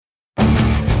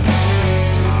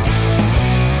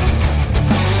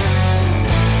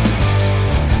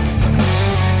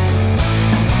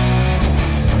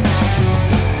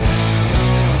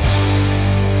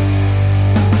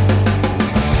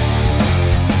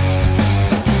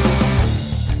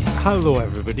Hello,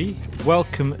 everybody.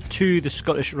 Welcome to the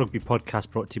Scottish Rugby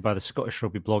Podcast, brought to you by the Scottish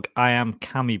Rugby Blog. I am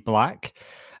Cammy Black.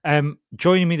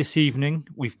 Joining me this evening,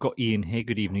 we've got Ian here.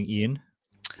 Good evening, Ian.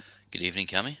 Good evening,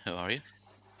 Cammy. How are you?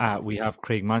 We have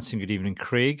Craig Manson. Good evening,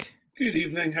 Craig. Good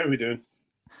evening. How are we doing?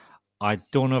 I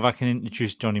don't know if I can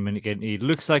introduce Johnny Minnigan. He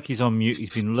looks like he's on mute. He's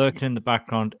been lurking in the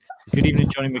background. Good evening,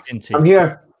 Johnny McGinty. I'm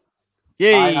here.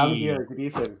 Yay! I'm here. Good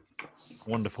evening.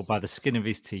 Wonderful, by the skin of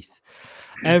his teeth.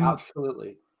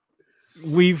 Absolutely.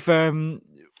 We're doing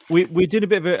a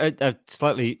bit of a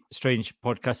slightly strange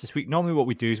podcast this week. Normally what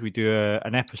we do is we do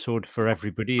an episode for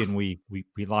everybody, and we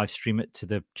live stream it to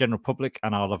the general public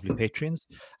and our lovely patrons,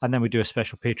 and then we do a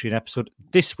special Patreon episode.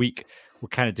 This week we're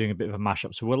kind of doing a bit of a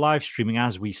mashup, so we're live streaming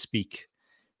as we speak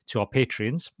to our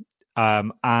patrons,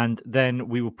 and then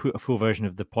we will put a full version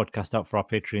of the podcast out for our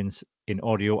patrons in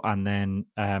audio, and then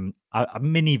a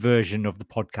mini version of the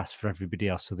podcast for everybody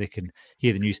else so they can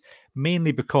hear the news,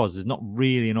 mainly because there's not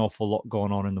really an awful lot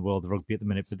going on in the world of rugby at the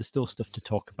minute, but there's still stuff to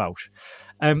talk about.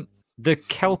 The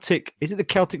Celtic, is it the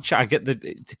Celtic I get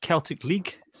the Celtic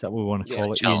League? Is that what we want to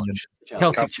call it? Challenge.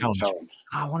 Celtic Challenge.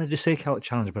 I wanted to say Celtic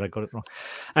Challenge, but I got it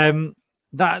wrong.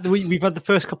 That we've had the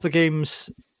first couple of games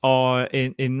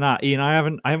in that. Ian, I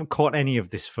haven't caught any of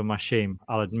this, for my shame,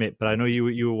 I'll admit, but I know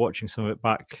you were watching some of it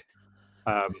back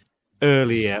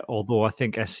earlier, although I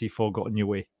think SC4 got in your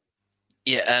way.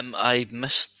 Yeah, I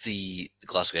missed the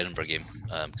Glasgow Edinburgh game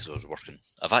because I was working.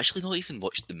 I've actually not even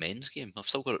watched the men's game. I've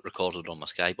still got it recorded on my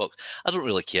Skybox. I don't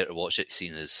really care to watch it,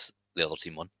 seeing as the other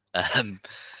team won.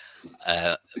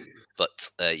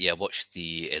 But I watched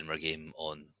the Edinburgh game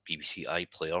on BBC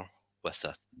iPlayer with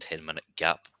a 10-minute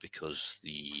gap because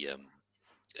the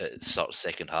at the start of the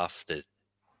second half, the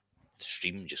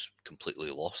stream just completely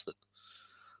lost it.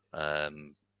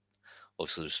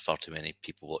 Obviously, there's far too many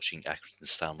people watching Accrington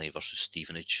Stanley versus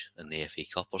Stevenage in the FA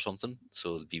Cup or something,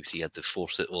 so the BBC had to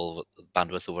force it all the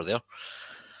bandwidth over there.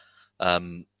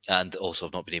 And also,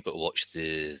 I've not been able to watch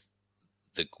the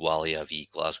Gwalia v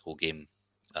Glasgow game,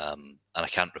 and I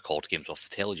can't record games off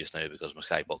the telly just now because my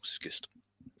Skybox is ghost.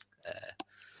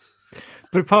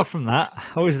 But apart from that,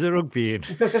 how is the rugby in?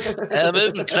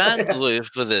 It was grand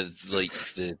for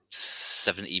the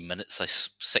 70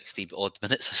 minutes, 60 odd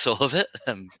minutes I saw of it.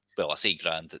 Well, I say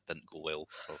grand, it didn't go well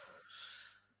for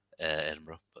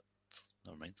Edinburgh, but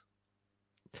never mind.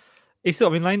 It's still,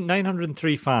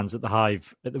 903 fans at the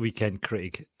Hive at the weekend,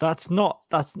 Craig. That's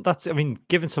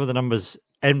given some of the numbers,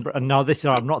 Edinburgh, and now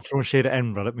I'm not throwing shade at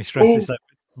Edinburgh, let me stress this out.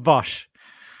 Bosh,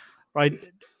 right?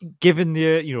 Given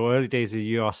the early days of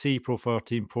URC, Pro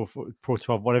 14, Pro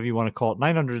 12, whatever you want to call it,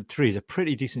 903 is a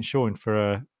pretty decent showing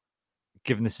for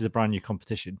given this is a brand new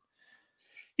competition.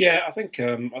 Yeah, I think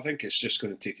it's just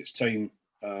going to take its time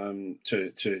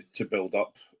to build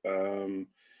up.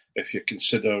 If you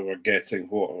consider we're getting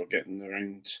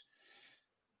around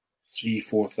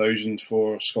 3,000-4,000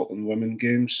 for Scotland women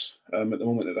games at the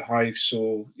moment at the Hive,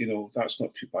 so that's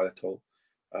not too bad at all.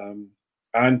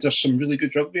 And there's some really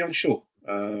good rugby on show,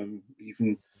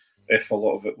 even if a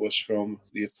lot of it was from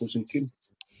the opposing team.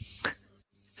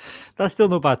 That's still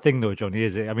no bad thing, though, Johnny,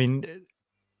 is it? I mean,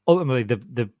 ultimately,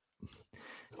 the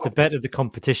better the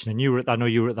competition, and I know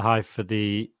you were at the Hive for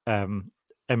the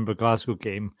Edinburgh Glasgow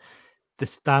game. The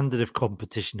standard of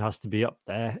competition has to be up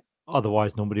there,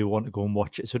 otherwise nobody will want to go and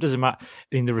watch it. So it doesn't matter. I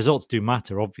mean, the results do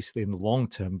matter, obviously, in the long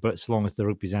term, but as long as the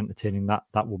rugby's entertaining, that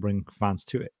will bring fans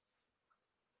to it.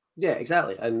 Yeah,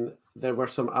 exactly. And there were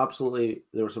some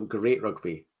great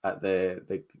rugby at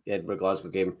the Edinburgh Glasgow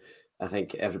game. I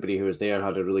think everybody who was there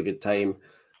had a really good time.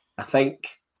 I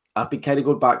think I've been kind of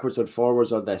going backwards and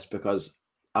forwards on this because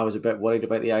I was a bit worried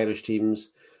about the Irish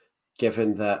teams,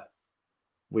 given that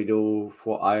we know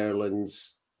what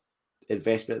Ireland's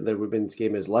investment in their women's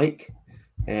game is like.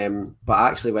 But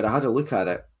actually, when I had a look at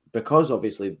it, because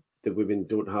obviously the women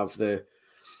don't have the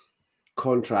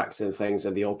contracts and things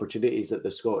and the opportunities that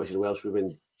the Scottish and Welsh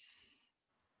women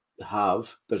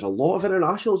have, there's a lot of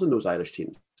internationals in those Irish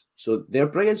teams. So they're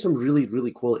bringing some really,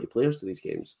 really quality players to these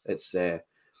games. It's going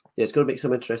to make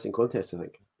some interesting contests, I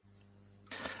think.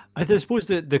 I suppose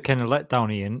the kind of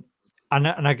letdown, Ian, and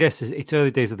I guess it's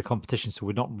early days of the competition, so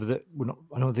we're not.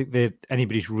 I don't think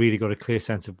anybody's really got a clear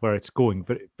sense of where it's going,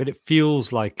 but it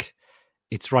feels like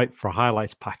it's ripe for a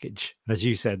highlights package. And as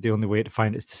you said, the only way to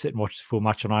find it is to sit and watch the full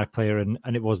match on iPlayer,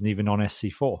 and it wasn't even on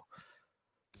SC4.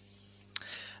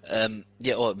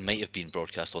 It might have been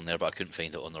broadcast on there, but I couldn't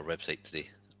find it on their website today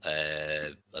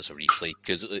as a replay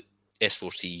because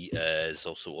S4C is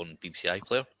also on BBC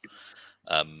iPlayer.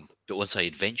 But once I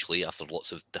eventually, after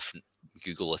lots of different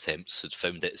Google attempts, had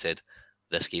found it said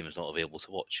this game is not available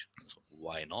to watch. So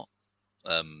why not?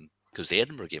 because the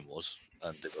Edinburgh game was,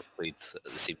 and they were played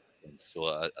at the same time. So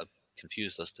I'm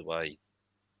confused as to why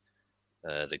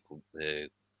the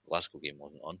Glasgow game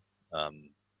wasn't on.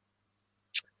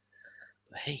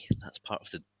 But hey, that's part of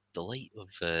the delight of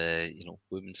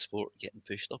women's sport getting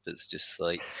pushed up. It's just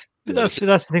like, but that's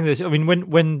the thing. That I mean,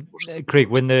 when Craig,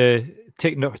 when the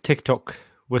TikTok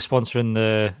were sponsoring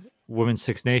the Women's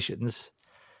Six Nations,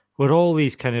 were all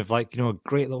these kind of like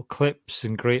great little clips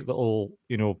and great little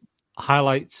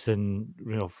highlights and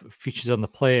features on the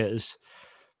players.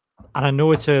 And I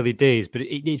know it's early days, but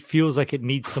it feels like it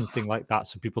needs something like that,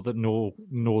 so people that know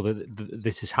that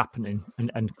this is happening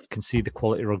and can see the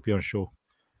quality of rugby on show.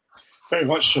 Very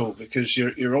much so, because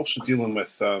you're also dealing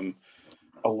with a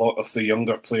lot of the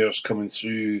younger players coming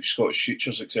through Scottish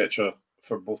Futures, etc.,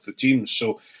 for both the teams.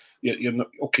 So you're not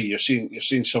okay. You're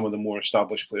seeing some of the more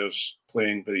established players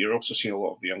playing, but you're also seeing a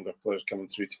lot of the younger players coming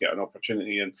through to get an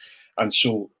opportunity, and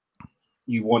so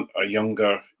you want that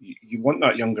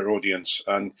younger audience,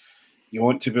 and you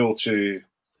want to be able to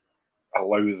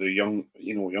allow the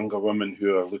younger women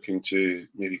who are looking to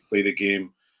maybe play the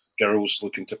game, girls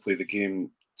looking to play the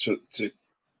game, to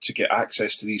get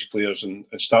access to these players and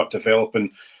start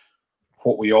developing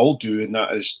what we all do, and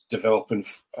that is developing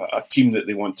a team that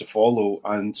they want to follow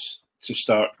and to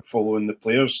start following the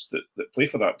players that play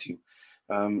for that team.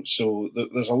 So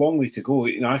there's a long way to go.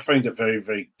 I find it very,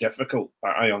 very difficult.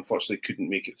 I unfortunately couldn't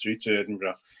make it through to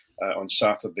Edinburgh on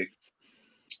Saturday,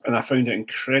 and I found it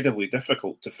incredibly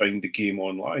difficult to find the game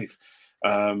on live.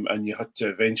 And you had to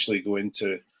eventually go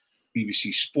into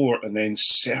BBC Sport and then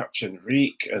search and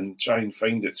rake and try and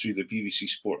find it through the BBC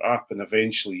Sport app, and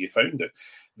eventually you found it.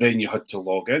 Then you had to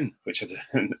log in,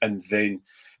 and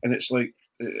it's like,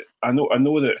 I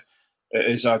know that it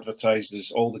is advertised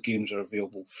as all the games are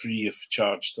available free if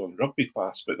charged on Rugby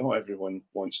Pass, but not everyone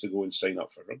wants to go and sign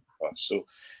up for Rugby Pass. So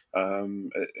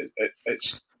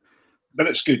it's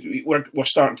good. We're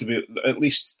starting to be at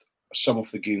least some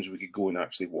of the games we could go and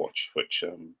actually watch, which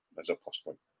is a plus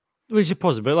point. Which is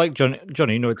positive, but like Johnny,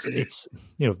 it's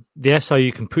the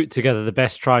SIU can put together the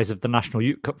best tries of the National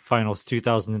Youth Cup finals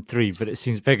 2003, but it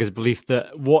seems Vega's belief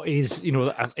that what is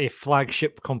a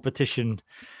flagship competition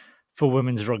for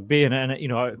women's rugby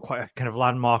and quite a kind of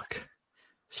landmark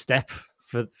step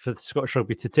for Scottish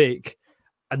rugby to take,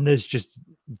 and there's just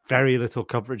very little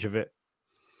coverage of it.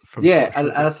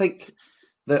 And I think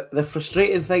the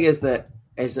frustrating thing is that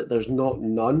there's not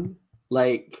none.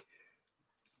 Like,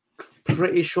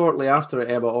 pretty shortly after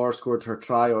Emma Orr scored her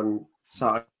try on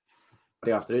Saturday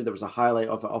afternoon, there was a highlight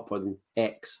of it up on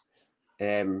X.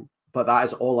 But that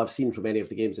is all I've seen from any of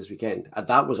the games this weekend. And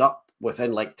that was up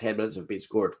within like 10 minutes of being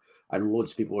scored. And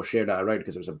loads of people were sharing that around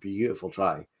because it was a beautiful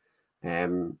try.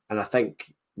 And I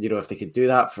think, if they could do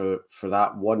that for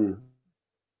that one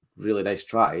really nice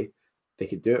try, they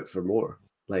could do it for more.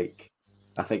 Like,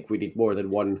 I think we need more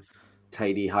than one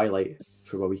tiny highlight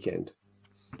from a weekend.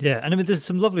 Yeah, and I mean, there's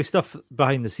some lovely stuff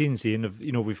behind the scenes, Ian.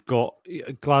 We've got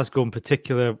Glasgow in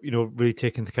particular, really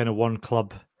taking the kind of one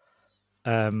club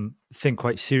thing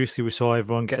quite seriously. We saw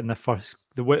everyone getting their first,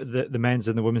 the men's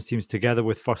and the women's teams together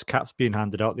with first caps being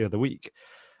handed out the other week.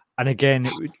 And again,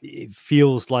 it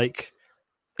feels like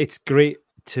it's great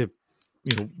to,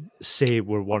 say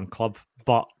we're one club,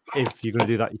 but if you're going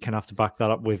to do that, you kind of have to back that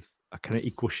up with a kind of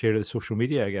equal share of the social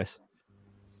media, I guess.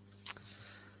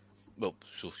 Well,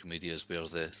 social media is where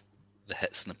the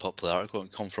hits and the popularity are going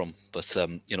to come from. But,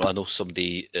 I know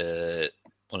somebody,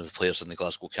 one of the players in the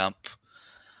Glasgow camp,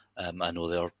 I know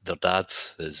their dad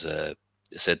has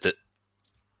said that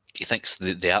he thinks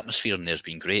the atmosphere in there has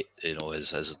been great.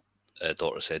 His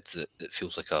daughter said that it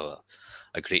feels like a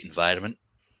great environment,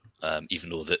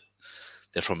 even though that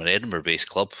they're from an Edinburgh-based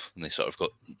club and they sort of got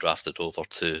drafted over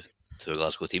to a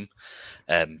Glasgow team.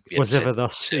 Was ever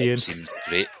thus, Ian? Seems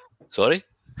great. Sorry?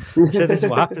 So this is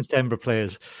what happens to Edinburgh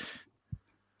players.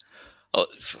 Oh,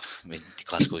 I mean,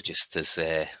 Glasgow just is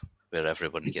where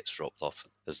everyone gets dropped off,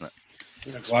 isn't it?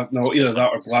 No, either that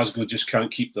or Glasgow just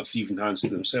can't keep their thieving hands to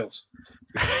themselves.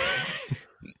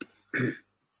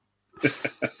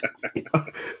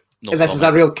 This is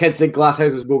a real kids in glass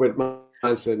houses moment,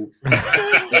 Manson.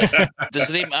 Does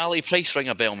the name Ali Price ring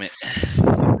a bell, mate?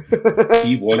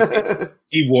 He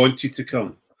wanted to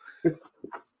come.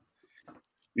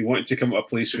 He wanted to come to a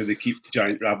place where they keep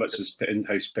giant rabbits as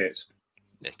in-house pets.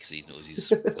 Yeah, because he knows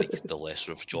he's like the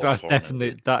lesser of George.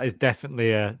 That is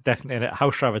definitely an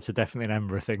house rabbits are definitely an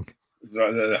Edinburgh thing.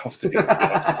 They have to be.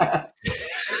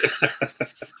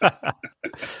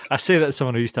 I say that as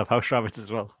someone who used to have house rabbits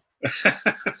as well.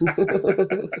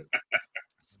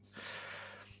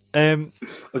 I'm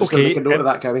just going to make a note of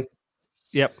that, Cammy.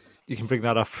 Yep. You can bring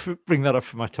that up. Bring that up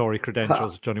for my Tory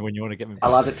credentials, Johnny, when you want to get me.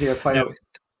 I'll add it to your file.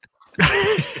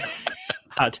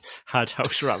 had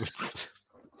house rabbits.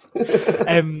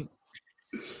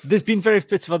 There's been various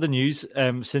bits of other news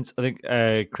since I think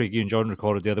Craig, you and John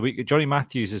recorded the other week. Johnny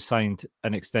Matthews has signed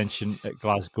an extension at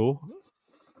Glasgow.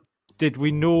 Did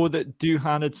we know that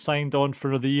Doohan had signed on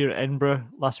for another year at Edinburgh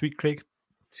last week, Craig?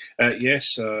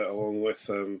 Yes, along with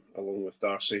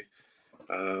Darcy.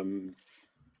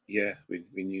 Yeah, we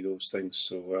knew those things.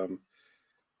 So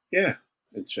yeah,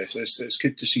 interesting. It's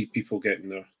good to see people getting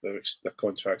their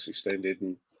contracts extended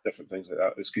and different things like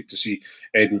that. It's good to see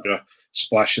Edinburgh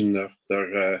splashing their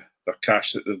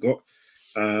cash that they've got.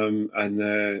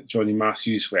 And Johnny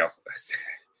Matthews, well,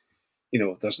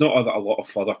 there's not a lot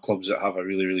of other clubs that have a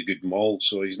really, really good mall,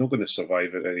 so he's not going to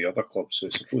survive at any other club. So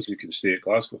I suppose we can stay at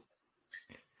Glasgow.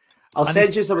 I'll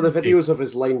send you some of the videos of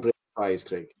his line break tries,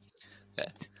 Craig. Yeah.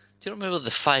 Do you remember the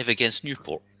 5 against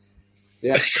Newport?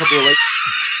 Yeah, a couple of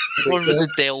One with the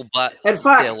Dell back, in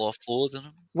fact, Dell offload.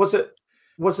 Was it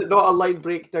not a line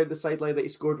break down the sideline that he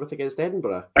scored with against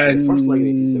Edinburgh? In the first line,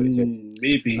 1872.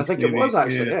 Maybe. I think it was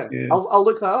actually. Yeah. I'll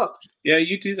look that up. Yeah,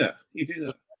 you do that.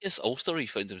 Yes, Ulster, he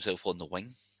found himself on the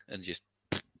wing and just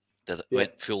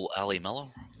went full Ali Miller.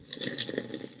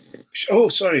 Oh,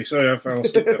 sorry, I fell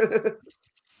asleep.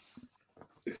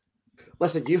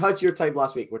 Listen, you had your time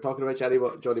last week. We're talking about Johnny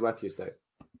Matthews now.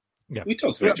 Yeah, we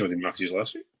talked about Johnny Matthews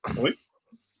last week. Well,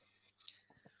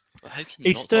 how can you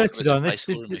He's not talk started about on the this.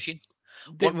 scoring machine?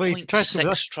 Well, he's tried to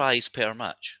 1.6 tries per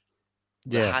match.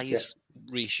 The highest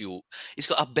ratio. He's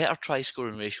got a better try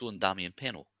scoring ratio than Damien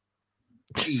Pennell.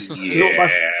 But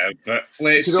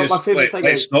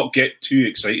let's not get too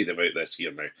excited about this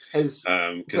here now. Because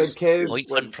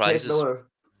Kev won prizes, Miller,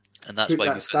 and that's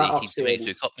why we've got the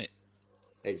 18-22 Cup, mate.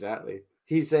 Exactly.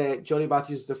 He's Johnny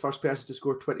Matthews is the first person to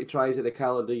score 20 tries in a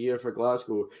calendar year for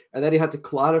Glasgow. And then he had to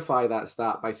clarify that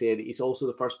stat by saying he's also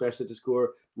the first person to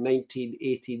score 19,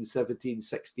 18, 17,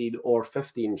 16 or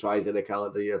 15 tries in a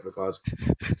calendar year for Glasgow.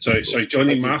 Sorry,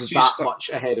 Johnny Matthews. That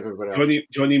much ahead of everyone else.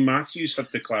 Johnny Matthews had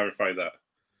to clarify that.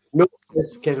 No,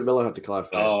 Kevin Miller had to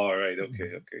clarify. Oh, right. Okay.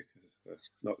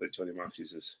 Not that Johnny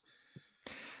Matthews is.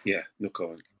 Yeah, no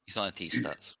comment. He's not into his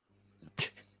stats.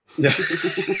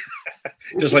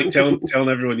 Just like telling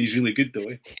everyone he's really good, though.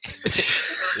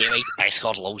 Yeah, mate, I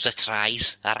scored loads of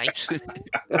tries. All right.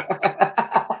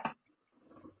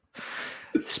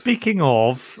 Speaking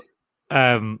of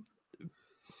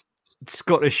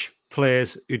Scottish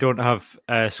players who don't have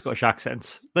Scottish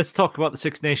accents, let's talk about the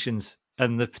Six Nations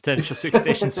and the potential Six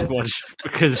Nations squad,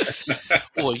 because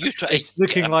you try it's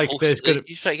looking like there's going to...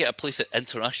 You try to get a place at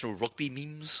international rugby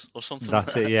memes or something.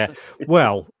 That's it, yeah.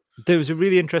 Well, there was a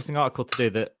really interesting article today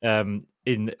that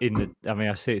in the, I mean,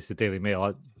 I say it's the Daily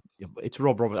Mail. It's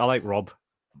Rob. I like Rob,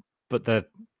 but the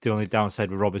only downside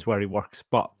with Rob is where he works.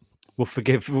 But we'll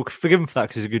forgive him for that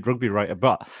because he's a good rugby writer.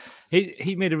 But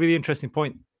he made a really interesting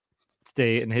point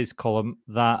today in his column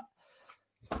that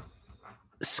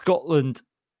Scotland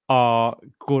are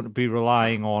going to be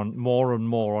relying on more and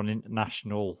more on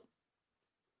international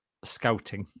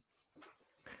scouting.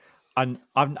 And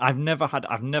I've never had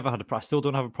I still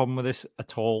don't have a problem with this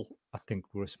at all. I think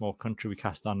we're a small country, we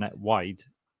cast our net wide.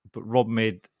 But Rob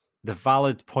made the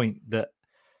valid point that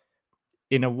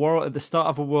at the start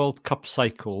of a World Cup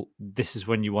cycle, this is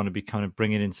when you want to be kind of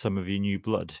bringing in some of your new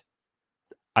blood,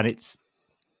 and it's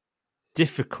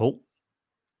difficult.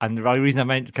 And the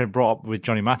reason I brought up with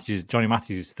Johnny Matthews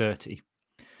is 30,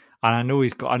 and I know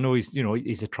he's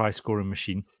a try scoring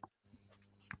machine,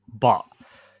 but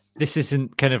this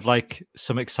isn't kind of like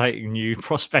some exciting new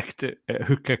prospect at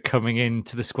hooker coming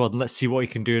into the squad. Let's see what he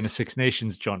can do in the Six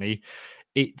Nations, Johnny.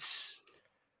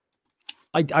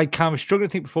 I was struggling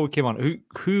to think before we came on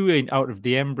who out of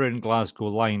the Edinburgh and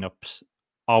Glasgow lineups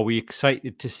are we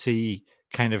excited to see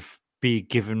kind of be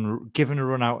given a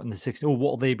run out in the 60s, or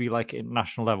what will they be like at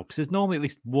international level? Because there's normally at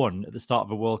least one at the start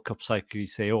of a World Cup cycle. You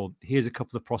say, oh, here's a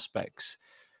couple of prospects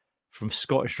from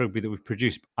Scottish rugby that we've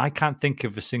produced. I can't think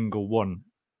of a single one.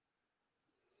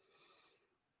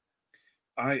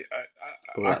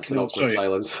 That's an awkward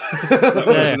silence.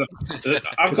 I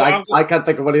can't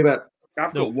think of any of that.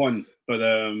 I've got one, but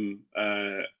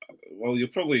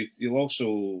you'll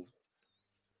also,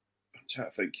 I'm trying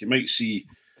to think, you might see,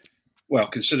 well,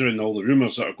 considering all the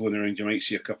rumours that are going around, you might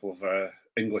see a couple of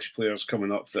English players coming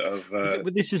up that have.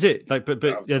 But this is it. Like,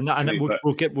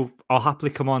 I'll happily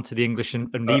come on to the English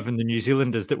and even the New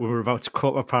Zealanders that we were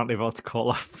apparently about to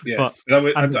call off. Yeah,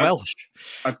 but Welsh.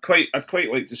 I'd quite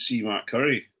like to see Matt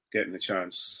Curry getting a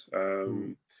chance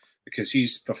because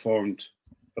he's performed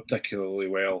particularly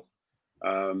well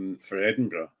for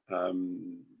Edinburgh.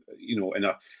 In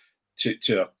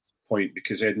to a point,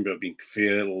 because Edinburgh have been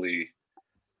fairly.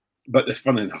 But it's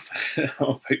funny enough, I'm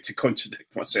about to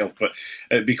contradict myself, but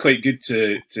it'd be quite good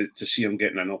to see him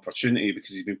getting an opportunity, because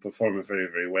he's been performing very,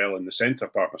 very well in the centre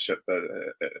partnership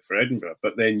for Edinburgh.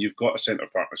 But then you've got a centre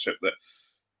partnership that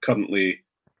currently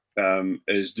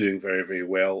is doing very, very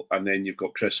well. And then you've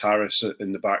got Chris Harris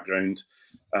in the background,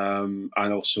 and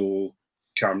also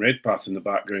Cam Redpath in the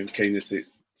background, kind of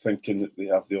thinking that they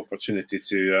have the opportunity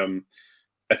to,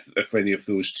 if any of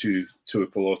those two,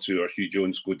 Tuipulotu or Hugh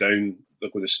Jones, go down, they're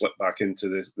going to slip back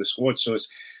into the squad. So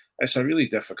it's a really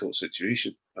difficult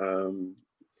situation. The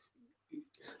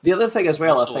other thing as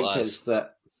well, I think, is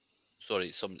that...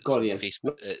 Sorry, some on,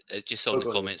 Facebook, just on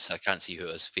the comments, I can't see who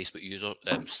it is, Facebook user,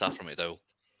 Stafford McDowell,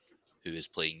 who is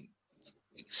playing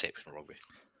exceptional rugby.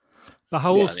 But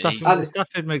how old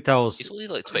Stafford McDowell's? He's only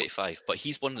like 25, but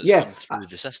he's one that's gone through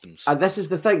the systems. And this is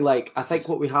the thing, like, I think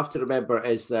what we have to remember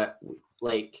is that,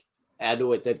 like, I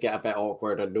know it did get a bit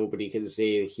awkward and nobody can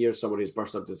say, here's someone who's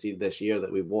burst onto the scene this year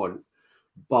that we want.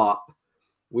 But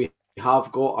we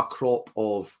have got a crop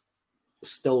of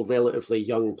still relatively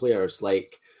young players,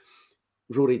 like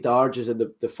Rory Darge is in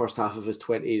the first half of his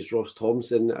 20s, Ross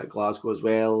Thompson at Glasgow as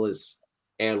well is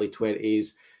early 20s,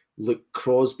 Luke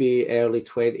Crosby, early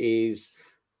 20s.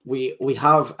 We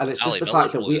have, and it's just the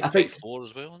fact that I think, as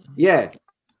well, yeah.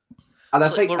 And I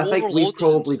think we've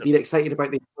probably been excited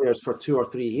about these players for 2 or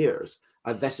 3 years,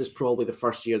 and this is probably the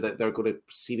first year that they're going to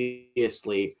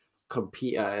seriously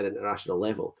compete at an international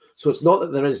level. So it's not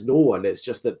that there is no one; it's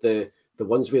just that the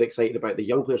ones we're excited about, the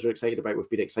young players we're excited about, we've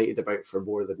been excited about for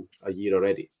more than a year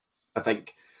already. I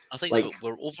think like,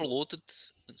 we're overloaded.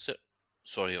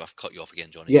 Sorry, I've cut you off again,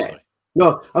 Johnny. Yeah. Sorry.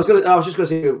 No, I was just going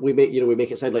to say we make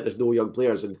it sound like there's no young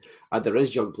players, and there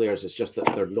is young players. It's just that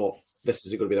they're not. This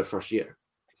is going to be their first year.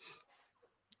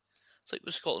 It's like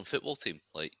with Scotland football team,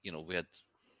 like, you know, we had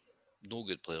no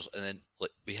good players, and then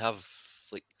like we have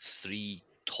like 3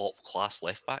 top class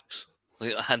left backs,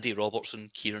 like Andy Robertson,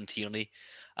 Kieran Tierney,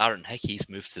 Aaron Hickey's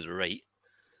moved to the right,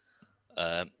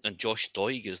 and Josh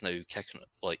Doig is now kicking,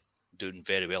 like, doing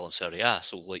very well in Serie A.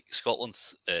 So like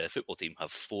Scotland's football team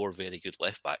have 4 very good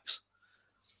left backs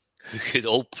who could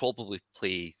all probably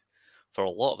play for a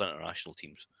lot of international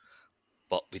teams,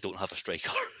 but we don't have a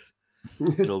striker.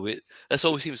 You know, this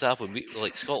always seems to happen.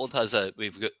 Scotland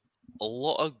we've got a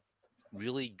lot of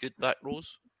really good back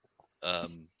rows.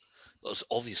 There's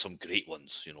obviously some great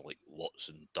ones, you know, like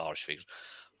Watson, Darge.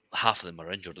 Half of them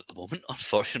are injured at the moment,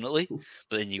 unfortunately.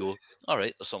 But then you go, all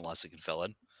right, there's some lads that can fill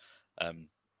in.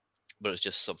 But it's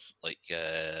just some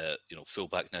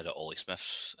fullback now that Ollie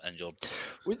Smith's injured.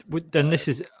 Then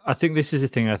I think this is the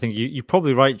thing. I think you're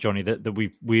probably right, Johnny, that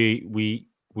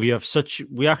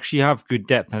we actually have good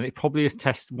depth, and it probably is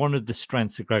one of the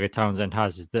strengths that Gregor Townsend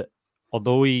has is that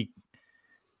although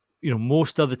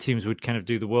most other teams would kind of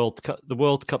do the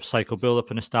World Cup cycle, build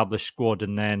up an established squad,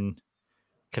 and then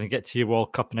kind of get to your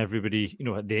World Cup, and everybody,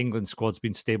 the England squad's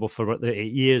been stable for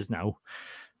 8 years now.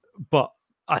 But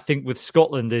I think with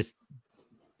Scotland,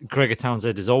 Gregor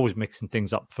Townsend is always mixing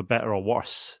things up for better or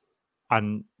worse,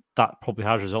 and that probably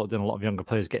has resulted in a lot of younger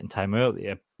players getting time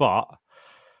earlier. But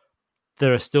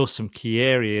there are still some key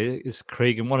areas,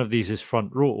 Craig, and one of these is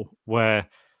front row, where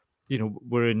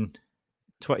we're in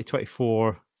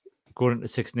 2024 going into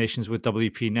Six Nations with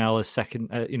WP Nel as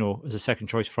second, as a second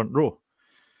choice front row.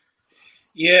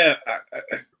 Yeah,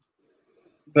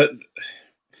 but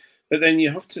then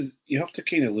you have to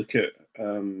kind of look at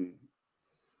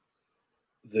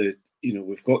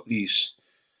we've got these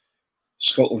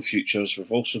Scotland futures.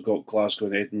 We've also got Glasgow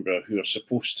and Edinburgh who are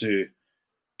supposed to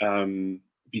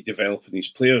be developing these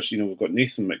players. We've got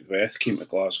Nathan Macbeth came to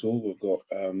Glasgow. We've got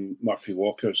Murphy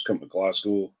Walker's come to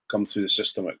Glasgow, come through the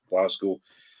system at Glasgow.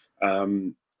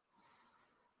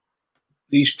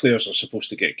 These players are supposed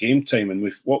to get game time,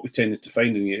 and what we tended to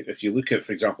find, and if you look at,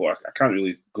 for example, I can't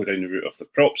really go down the route of the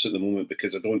props at the moment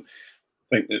because I don't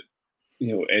think that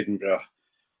Edinburgh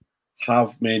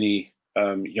have many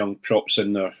young props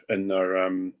in their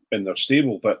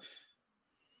stable. But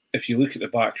if you look at the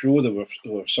back row, there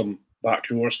were some back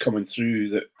rowers coming through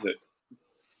that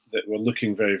were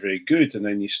looking very, very good, and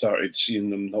then you started seeing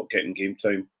them not getting game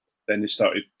time. Then they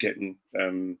started getting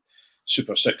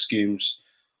Super 6 games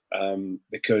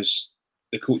because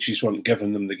the coaches weren't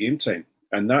giving them the game time,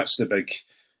 and that's the big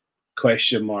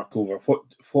question mark over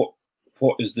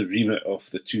what is the remit of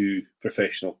the 2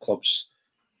 professional clubs.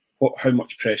 How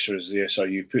much pressure is the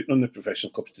SRU putting on the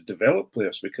professional clubs to develop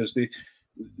players? Because they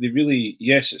really,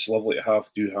 yes, it's lovely to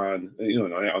have Duhan.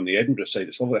 On the Edinburgh side,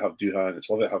 it's lovely to have Duhan.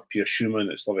 It's lovely to have Pierre Schumann.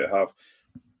 It's lovely to have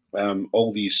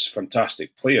all these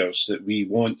fantastic players that we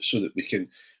want, so that we can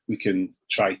we can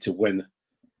try to win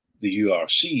the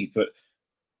URC. But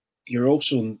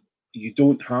you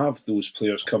don't have those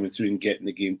players coming through and getting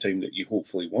the game time that you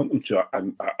hopefully want them to.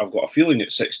 I've got a feeling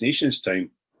at Six Nations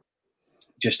time,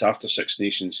 just after Six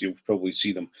Nations, you'll probably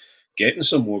see them getting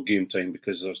some more game time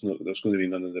because there's going to be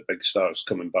none of the big stars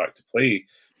coming back to play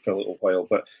for a little while.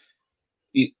 But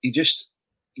you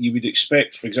would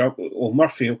expect, for example,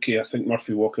 Murphy. Okay, I think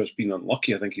Murphy Walker's been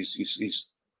unlucky. I think he's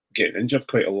getting injured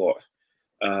quite a lot,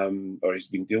 or he's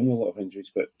been dealing with a lot of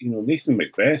injuries. But Nathan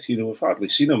Macbeth, we've hardly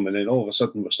seen him, and then all of a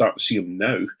sudden we're starting to see him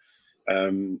now.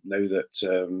 Now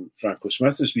that Franco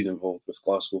Smith has been involved with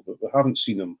Glasgow, but we haven't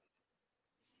seen him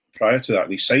prior to that.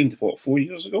 And he signed 4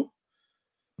 years ago.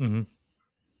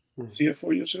 Mm-hmm. 3 or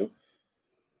 4 years ago.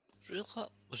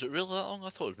 Was it really that long? I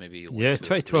thought it was maybe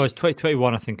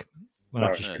 2021, I think, when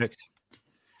I just clicked.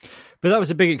 But that was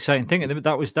a big exciting thing.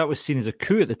 That was seen as a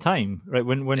coup at the time, right?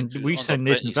 When we signed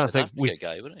Nathan, that's like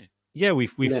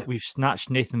we've snatched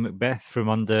Nathan Macbeth from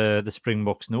under the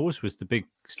Springboks' nose was the big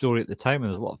story at the time,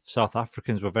 and there's a lot of South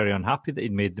Africans were very unhappy that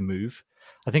he'd made the move.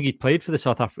 I think he'd played for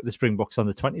the Springboks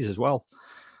under 20s as well.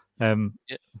 And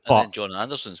then John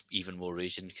Anderson's even more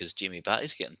raging because Jamie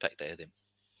Batty's getting picked out of him.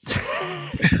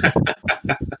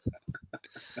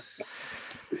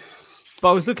 But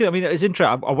I was looking. I mean, it's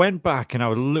interesting. I went back and I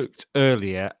looked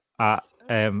earlier at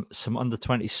some under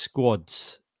 20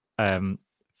 squads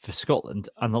for Scotland,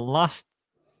 and the last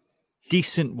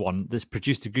decent one that's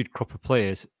produced a good crop of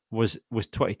players was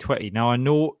 2020. Now I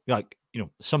know,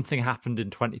 something happened in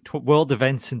 2020. World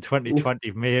events in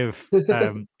 2020 may have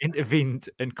intervened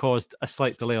and caused a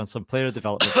slight delay on some player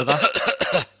development.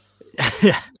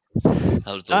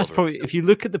 So that's probably, if you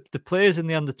look at the players in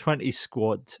the under 20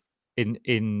 squad in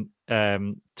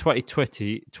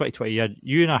 2020, you had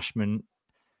Ewan Ashman,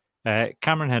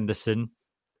 Cameron Henderson,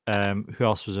 who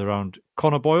else was around?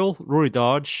 Connor Boyle, Rory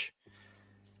Darge,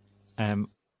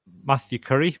 Matthew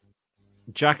Curry,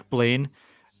 Jack Blaine,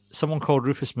 someone called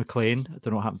Rufus McLean. I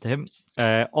don't know what happened to him.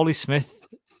 Ollie Smith,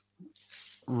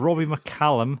 Robbie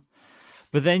McCallum.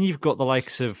 But then you've got the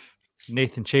likes of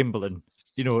Nathan Chamberlain,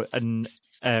 and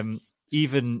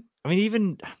even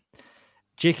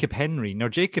Jacob Henry. Now,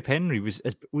 Jacob Henry was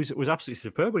absolutely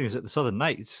superb when he was at the Southern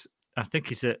Knights. I think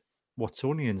he's at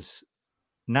Watsonians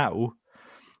now.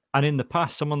 And in the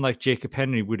past, someone like Jacob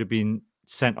Henry would have been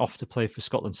sent off to play for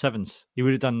Scotland Sevens. He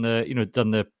would have done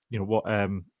what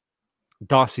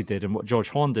Darcy did and what George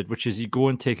Horn did, which is you go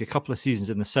and take a couple of seasons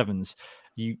in the Sevens.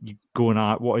 You go in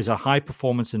what is a high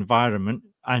performance environment,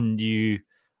 and you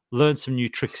learn some new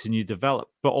tricks and you develop.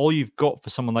 But all you've got for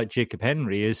someone like Jacob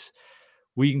Henry is,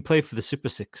 we can play for the Super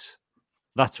Six.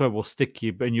 That's where we'll stick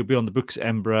you, and you'll be on the books at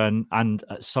Edinburgh, and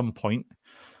at some point,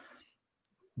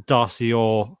 Darcy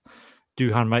or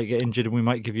Duhan might get injured, and we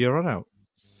might give you a run out.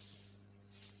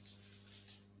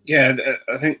 Yeah,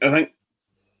 I think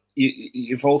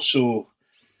you've also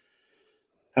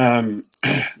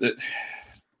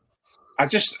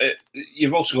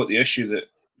you've also got the issue that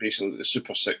basically the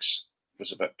Super Six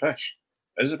was a bit pish.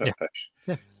 Is a bit pish.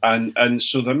 Yeah. And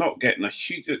so they're not getting a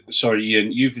huge. Sorry,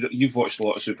 Ian, you've watched a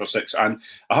lot of Super Six, and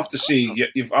I have to say,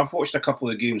 I've watched a couple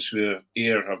of games where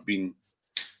Ayr have been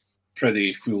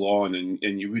pretty full on,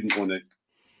 and you wouldn't want to,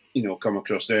 come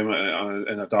across them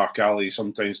in a dark alley.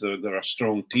 Sometimes they're a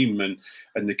strong team, and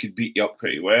they could beat you up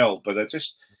pretty well. But it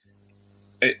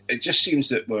just seems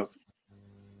that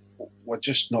we're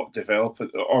just not developing,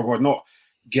 or we're not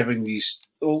giving these.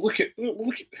 Oh, look at.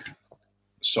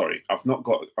 Sorry, I'm not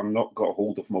got a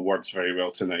hold of my words very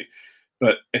well tonight.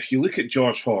 But if you look at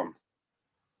George Horn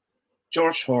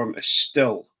is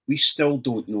still. We still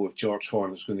don't know if George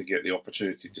Horn is going to get the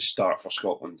opportunity to start for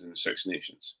Scotland in the Six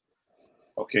Nations.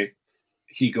 Okay,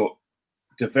 he got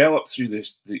developed through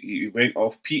this. He went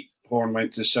off. Pete Horn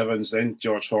went to the Sevens, then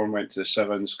George Horn went to the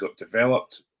Sevens. Got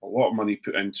developed. A lot of money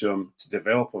put into him to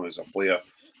develop him as a player,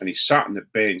 and he sat on the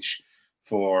bench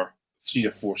for 3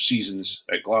 or 4 seasons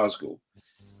at Glasgow.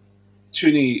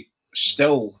 Tooney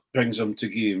still brings him to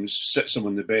games, sits him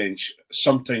on the bench.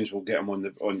 Sometimes we'll get him on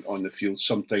the field.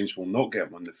 Sometimes we'll not get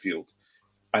him on the field.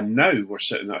 And now we're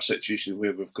sitting in that situation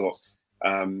where we've got,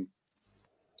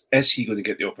 is he going to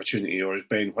get the opportunity, or is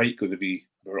Ben White going to be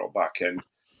brought back in?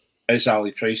 Is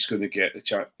Ali Price going to get the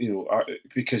chance?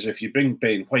 Because if you bring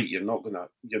Ben White, you're not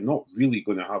really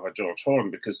going to have a George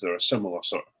Horn, because they're a similar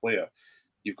sort of player.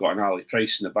 You've got an Ali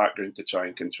Price in the background to try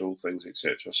and control things,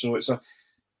 etc. So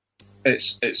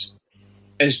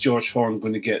is George Horn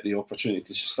going to get the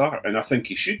opportunity to start? And I think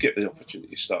he should get the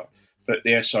opportunity to start. But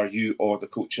the SRU or the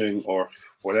coaching or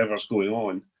whatever's going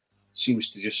on seems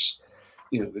to just,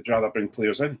 they'd rather bring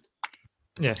players in.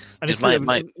 Yeah. And it's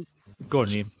my go on,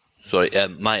 Ian. Sorry,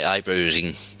 my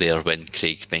eyebrowsing there when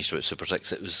Craig mentioned about Super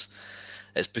Six.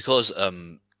 It's because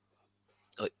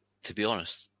like, to be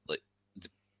honest, like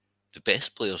the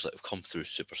best players that have come through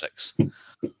Super Six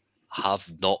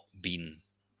have not been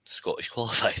Scottish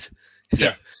qualified.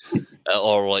 Yeah.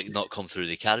 Or like not come through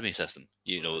the academy system.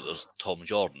 You know, there's Tom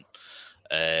Jordan.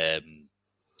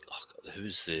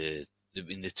 Who's the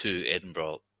two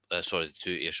Edinburgh? The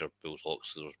two Ayrshire Bulls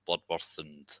Hawks. There was Bloodworth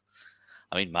and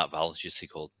Matt Valens used to be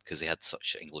called because they had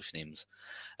such English names.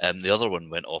 The other one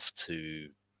went off to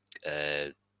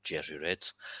Jersey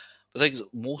Reds. But I think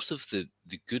most of the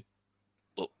good.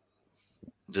 Well,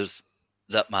 there's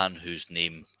that man whose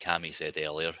name Cammy said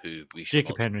earlier, who we should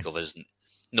Jacob not Henry. think of as.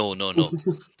 No.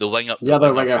 The winger. The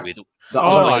other winger. Who we don't The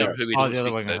other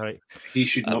speak winger, about. right. He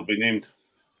should not be named.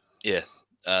 Yeah.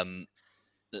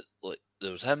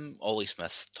 There was him, Ollie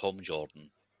Smith, Tom Jordan,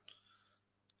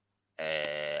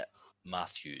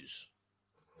 Matthews.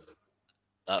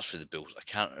 That's for the Bulls. I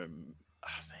can't remember.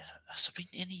 Has there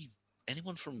been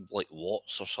anyone from like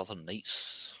Watts or Southern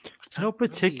Knights? Not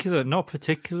particularly.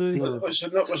 Was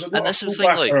it not And a this is the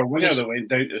fullback thing, or a like, winger just- that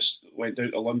went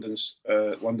down to London's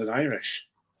London Irish?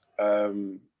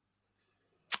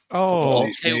 Oh,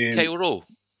 his name. Kyle Rowe.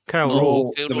 Kyle No.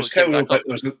 Rowe. Kyle There was Rowe Kyle came Rowe, back but up.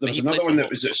 there was he another played one for that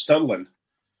was at Stirling,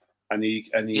 and he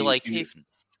Eli Caven.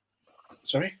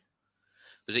 Sorry.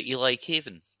 Was it Eli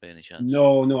Caven by any chance?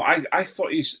 No. I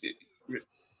thought he's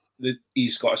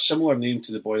got a similar name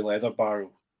to the boy Leatherbarrow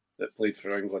that played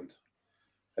for England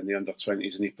in the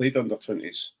under-20s, and he played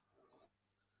under-20s.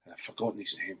 I've forgotten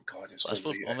his name. God, it's I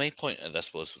suppose my main point of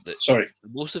this was that sorry.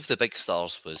 most of the big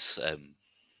stars was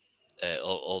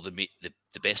all the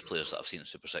best players that I've seen in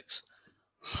Super Six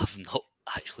have not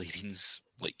actually been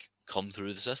like come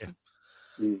through the system.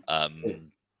 It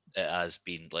has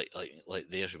been like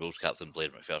the Ayrshire Bulls captain Blair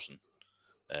McPherson.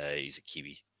 He's a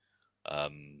Kiwi.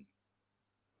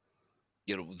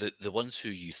 You know, the ones who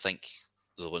you think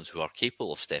the ones who are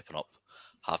capable of stepping up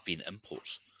have been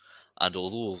imports, and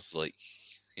although like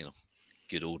you know,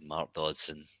 good old Mark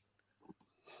Dodson.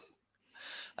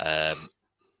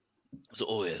 His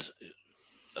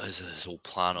whole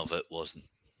plan of it wasn't.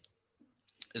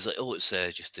 It's like, it's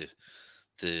just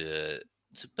to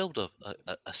build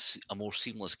a more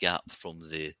seamless gap from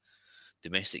the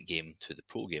domestic game to the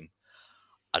pro game.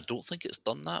 I don't think it's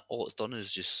done that. All it's done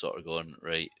is just sort of gone,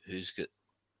 right, who's got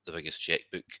the biggest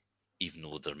checkbook, even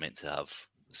though they're meant to have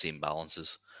the same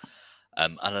balances.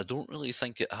 And I don't really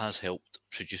think it has helped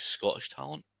produce Scottish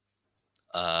talent.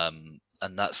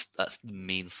 And that's the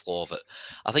main flaw of it.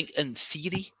 I think in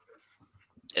theory,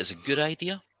 it's a good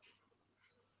idea,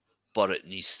 but it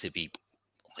needs to be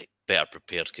like better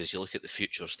prepared because you look at the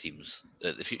futures teams.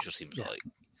 The futures teams are like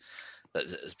that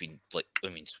has been like. I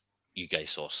mean, you guys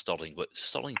saw Stirling.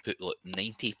 Stirling put like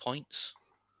 90 points.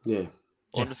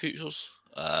 On the futures.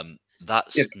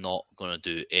 That's not going to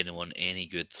do anyone any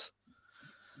good.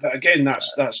 But again,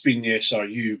 that's been the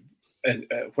SRU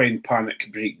when panic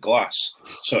break glass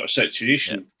sort of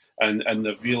situation, and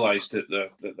they've realised that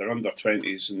their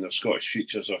under-20s and their Scottish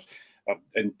futures are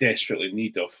in desperately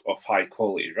need of high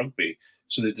quality rugby.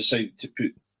 So they decided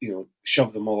to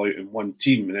shove them all out in one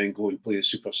team and then go and play the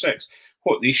Super Six.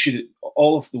 What they should,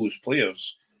 all of those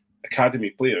players, academy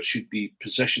players, should be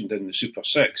positioned in the Super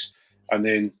Six, and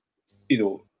then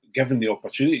given the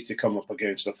opportunity to come up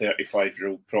against a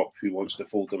 35-year-old prop who wants to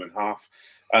fold them in half,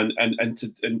 and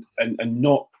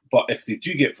not. But if they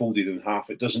do get folded in half,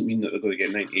 it doesn't mean that they're going to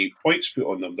get 98 points put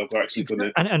on them. They're actually going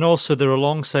to. And also they're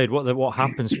alongside what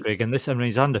happens, Craig. And this,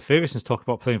 Xander Ferguson's talked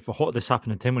about playing for Hawks. This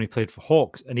happened in Tim when he played for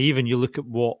Hawks. And even you look at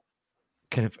what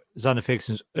kind of Xander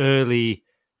Ferguson's early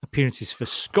appearances for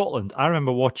Scotland. I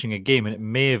remember watching a game, and it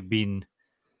might have been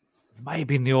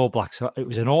the All Blacks. It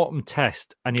was an autumn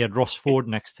test, and he had Ross Ford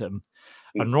next to him,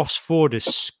 and Ross Ford is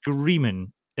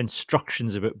screaming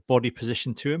instructions about body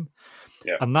position to him.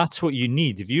 Yeah. And that's what you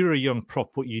need. If you're a young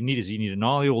prop, what you need is an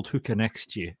gnarly old hooker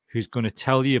next to you who's going to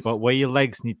tell you about where your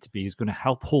legs need to be, who's going to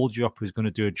help hold you up, who's going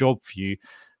to do a job for you,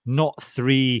 not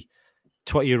 3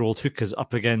 20-year-old hookers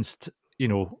up against,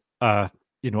 a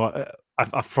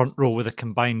front row with a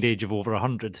combined age of over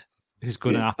 100 who's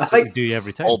going to absolutely do you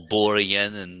every time. All boring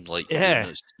in and doing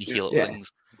those sneaky little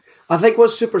things. I think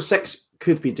what Super 6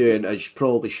 could be doing, and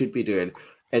probably should be doing,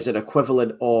 is an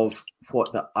equivalent of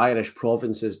what the Irish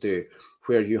provinces do,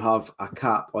 where you have a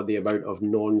cap on the amount of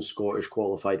non-Scottish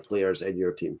qualified players in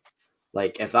your team.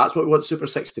 Like, if that's what we want Super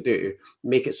 6 to do,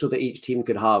 make it so that each team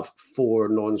could have 4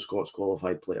 non-Scots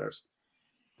qualified players.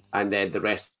 And then the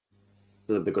rest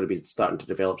of them, they're going to be starting to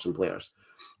develop some players.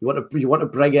 You want to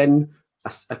bring in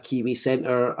a Kiwi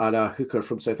centre and a hooker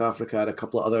from South Africa and a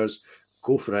couple of others,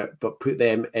 go for it, but put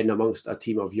them in amongst a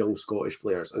team of young Scottish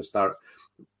players and start,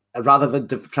 rather than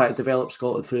try to develop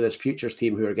Scotland through this futures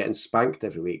team who are getting spanked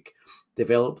every week,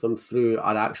 develop them through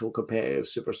an actual competitive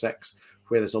Super Six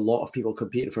where there's a lot of people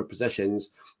competing for positions,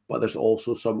 but there's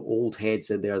also some old heads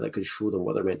in there that can show them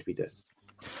what they're meant to be doing.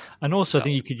 And also, I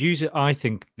think you could use it. I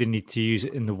think they need to use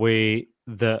it in the way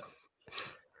that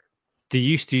they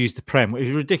used to use the Prem. It was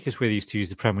a ridiculous way they used to use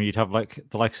the Prem, where you'd have like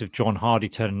the likes of John Hardy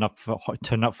turning up for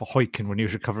Huyken when he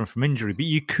was recovering from injury. But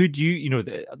you could,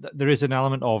 there is an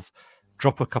element of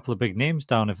drop a couple of big names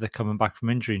down if they're coming back from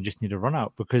injury and just need a run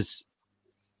out, because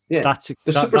Super Six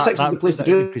is the place to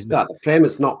do that. The Prem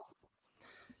is not.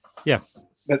 Yeah,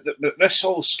 but this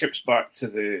all skips back to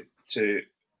the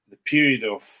period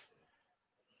of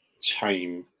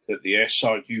time that the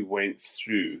SRU went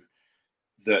through,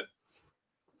 that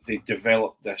they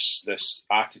developed this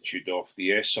attitude of the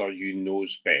SRU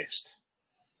knows best,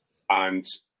 and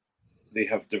they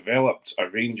have developed a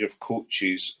range of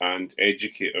coaches and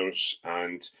educators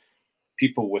and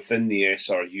people within the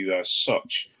SRU as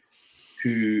such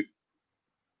who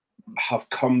have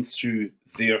come through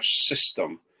their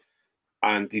system,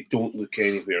 and they don't look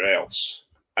anywhere else.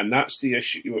 And that's the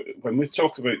issue. When we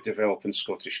talk about developing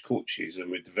Scottish coaches and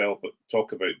we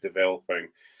talk about developing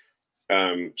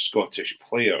Scottish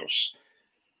players,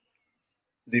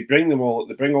 they bring all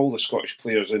the Scottish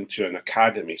players into an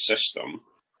academy system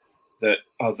that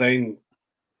are then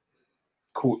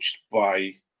coached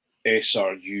by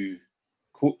SRU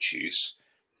coaches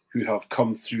who have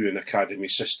come through an academy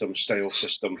style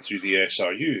system through the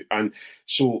SRU. And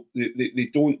so they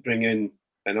don't bring in,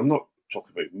 and I'm not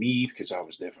talking about me because I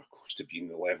was never close to being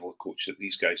the level of coach that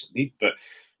these guys need, but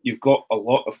you've got a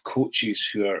lot of coaches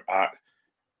who are at,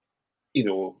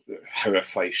 Howard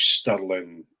Fife,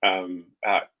 Stirling,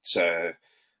 at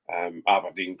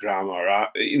Aberdeen Grammar,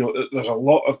 there's a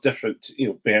lot of different,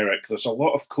 Berwick, there's a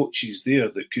lot of coaches there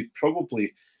that could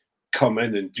probably come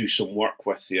in and do some work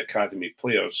with the academy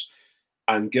players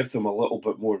and give them a little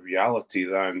bit more reality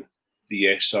than the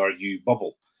SRU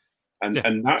bubble.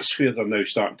 And that's where they're now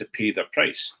starting to pay their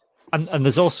price. And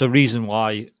there's also a reason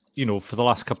why, for the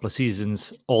last couple of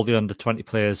seasons, all the under-20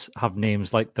 players have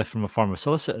names like they're from a firm of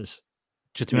solicitors.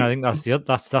 Do you know what I mean? I think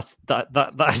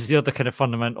that is the other kind of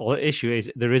fundamental issue,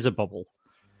 is there is a bubble.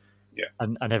 Yeah.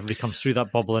 And everybody comes through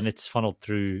that bubble, and it's funneled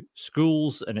through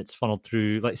schools, and it's funneled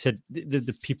through, like I said,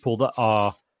 the people that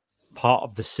are part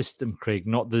of the system, Craig.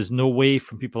 There's no way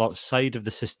from people outside of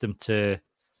the system to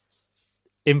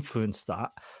influence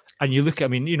that. And you look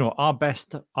at, our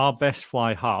best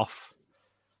fly half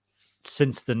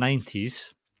since the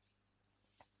 90s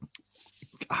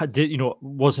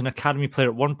was an academy player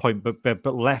at one point,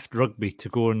 but left rugby to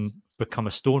go and become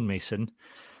a stonemason,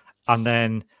 and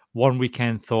then one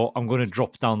weekend thought, I'm going to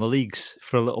drop down the leagues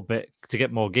for a little bit to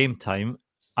get more game time,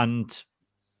 and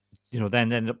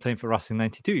then ended up playing for Racing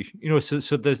 92.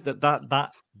 So there's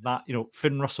that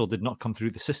Finn Russell did not come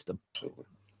through the system.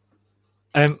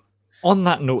 On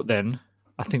that note, then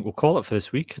I think we'll call it for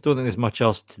this week. I don't think there's much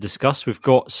else to discuss. We've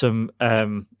got some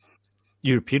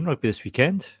European rugby this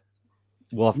weekend.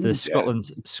 We'll have the Scotland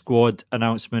squad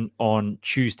announcement on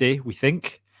Tuesday, we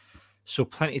think. So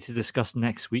plenty to discuss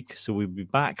next week. So we'll be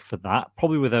back for that,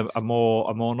 probably with a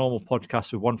more normal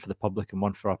podcast, with one for the public and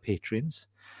one for our Patreons.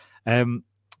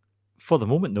 For the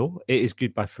moment, though, it is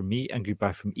goodbye from me and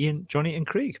goodbye from Ian, Johnny, and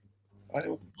Craig. Bye.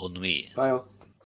 On me. Bye.